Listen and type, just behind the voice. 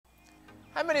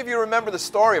How many of you remember the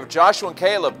story of Joshua and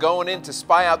Caleb going in to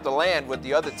spy out the land with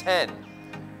the other 10?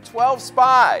 12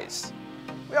 spies.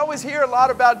 We always hear a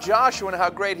lot about Joshua and how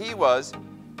great he was.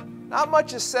 Not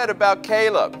much is said about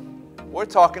Caleb. We're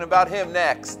talking about him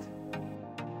next.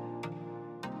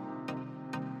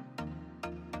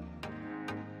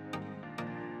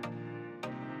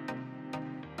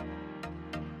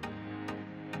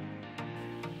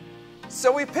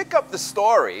 So we pick up the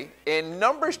story in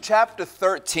Numbers chapter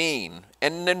 13,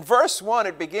 and in verse 1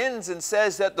 it begins and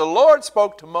says that the Lord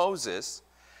spoke to Moses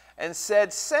and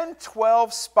said, "Send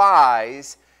 12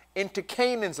 spies into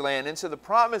Canaan's land, into the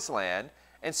promised land,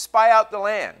 and spy out the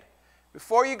land.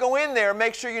 Before you go in there,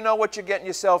 make sure you know what you're getting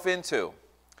yourself into."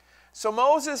 So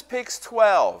Moses picks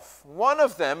 12. One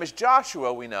of them is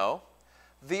Joshua, we know.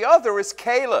 The other is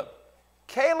Caleb.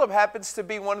 Caleb happens to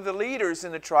be one of the leaders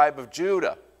in the tribe of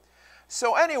Judah.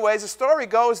 So anyways, the story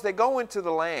goes, they go into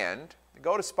the land, they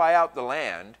go to spy out the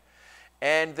land,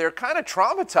 and they're kind of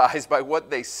traumatized by what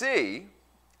they see,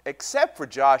 except for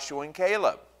Joshua and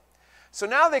Caleb. So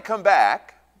now they come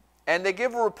back, and they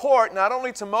give a report not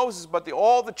only to Moses, but to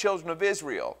all the children of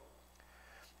Israel.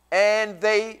 And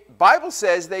Bible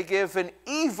says they give an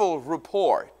evil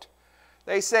report.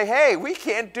 They say, hey, we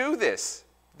can't do this.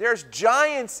 There's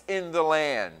giants in the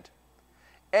land,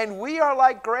 and we are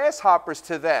like grasshoppers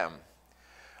to them.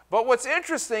 But what's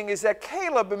interesting is that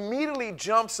Caleb immediately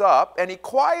jumps up and he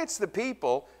quiets the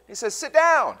people. He says, sit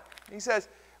down. He says,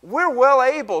 we're well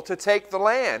able to take the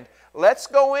land. Let's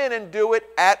go in and do it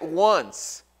at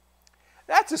once.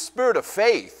 That's a spirit of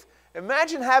faith.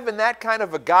 Imagine having that kind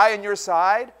of a guy on your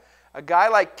side, a guy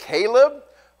like Caleb,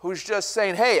 who's just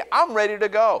saying, hey, I'm ready to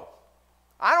go.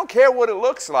 I don't care what it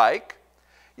looks like.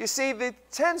 You see, the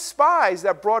 10 spies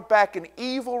that brought back an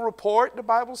evil report, the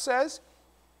Bible says,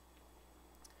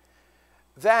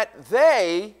 that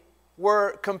they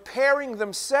were comparing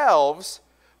themselves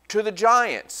to the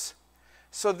giants.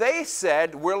 So they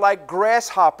said, we're like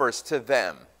grasshoppers to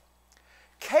them.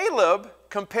 Caleb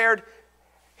compared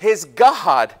his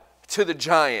God to the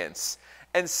giants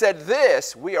and said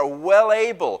this, we are well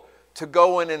able to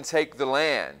go in and take the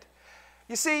land.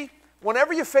 You see,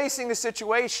 whenever you're facing a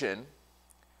situation,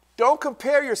 don't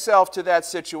compare yourself to that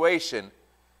situation.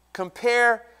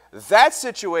 Compare that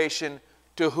situation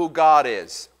to who God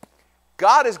is.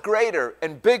 God is greater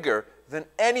and bigger than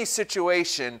any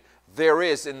situation there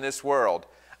is in this world.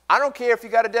 I don't care if you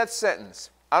got a death sentence.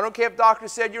 I don't care if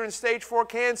doctors said you're in stage 4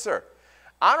 cancer.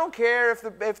 I don't care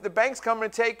if the bank's coming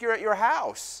to take your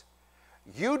house.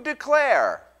 You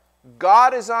declare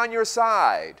God is on your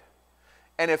side.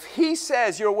 And if he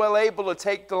says you're well able to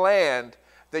take the land,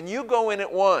 then you go in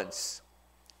at once.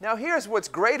 Now here's what's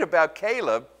great about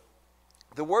Caleb.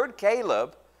 The word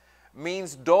Caleb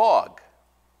means dog.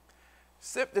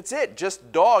 That's it,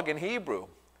 just dog in Hebrew.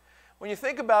 When you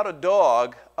think about a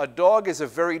dog is a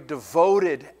very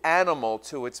devoted animal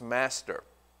to its master.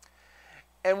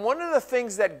 And one of the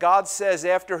things that God says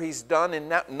after he's done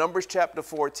in Numbers chapter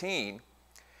 14,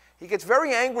 he gets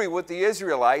very angry with the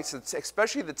Israelites,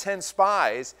 especially the 10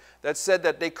 spies that said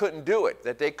that they couldn't do it,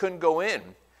 that they couldn't go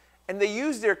in. And they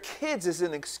used their kids as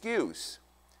an excuse.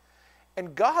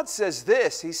 And God says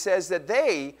this, he says that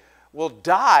they will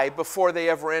die before they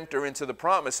ever enter into the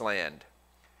promised land.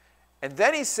 And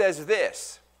then he says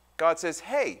this, God says,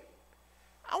 hey,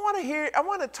 I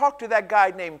want to talk to that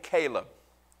guy named Caleb.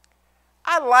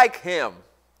 I like him.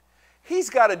 He's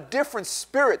got a different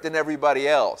spirit than everybody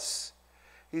else.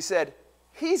 He said,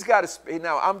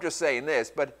 now I'm just saying this,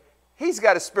 but he's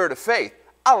got a spirit of faith.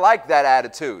 I like that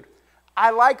attitude.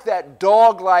 I like that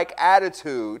dog-like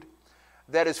attitude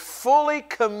that is fully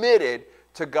committed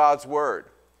to God's word.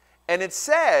 And it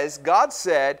says, God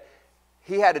said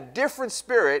he had a different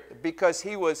spirit because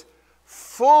he was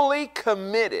fully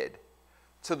committed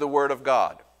to the word of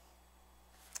God.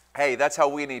 Hey, that's how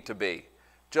we need to be,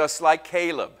 just like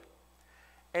Caleb.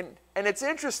 And it's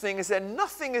interesting is that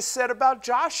nothing is said about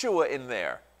Joshua in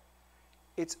there.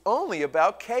 It's only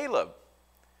about Caleb.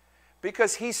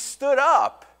 Because he stood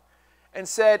up and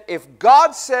said, if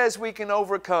God says we can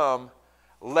overcome,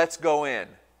 let's go in.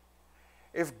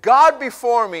 If God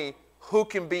before me, who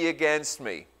can be against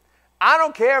me? I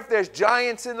don't care if there's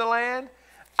giants in the land.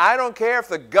 I don't care if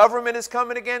the government is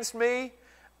coming against me.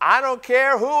 I don't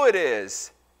care who it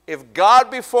is. If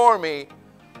God before me,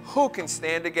 who can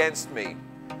stand against me?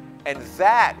 And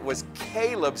that was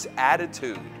Caleb's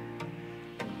attitude.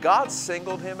 God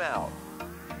singled him out.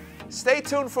 Stay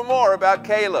tuned for more about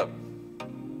Caleb.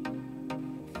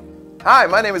 Hi,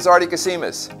 my name is Artie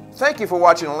Casimas. Thank you for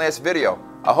watching the last video.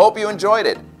 I hope you enjoyed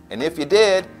it. And if you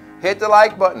did, hit the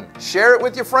like button, share it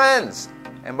with your friends.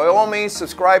 And by all means,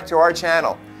 subscribe to our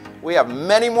channel. We have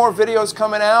many more videos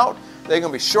coming out. They're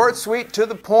going to be short, sweet, to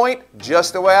the point,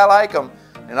 just the way I like them.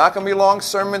 They're not going to be long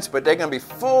sermons, but they're going to be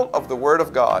full of the Word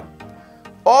of God.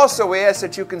 Also, we ask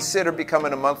that you consider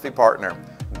becoming a monthly partner.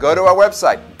 Go to our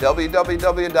website,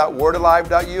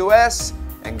 www.wordalive.us,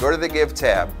 and go to the Give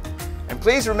tab. And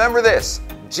please remember this,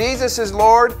 Jesus is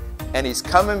Lord, and He's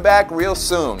coming back real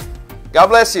soon. God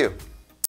bless you.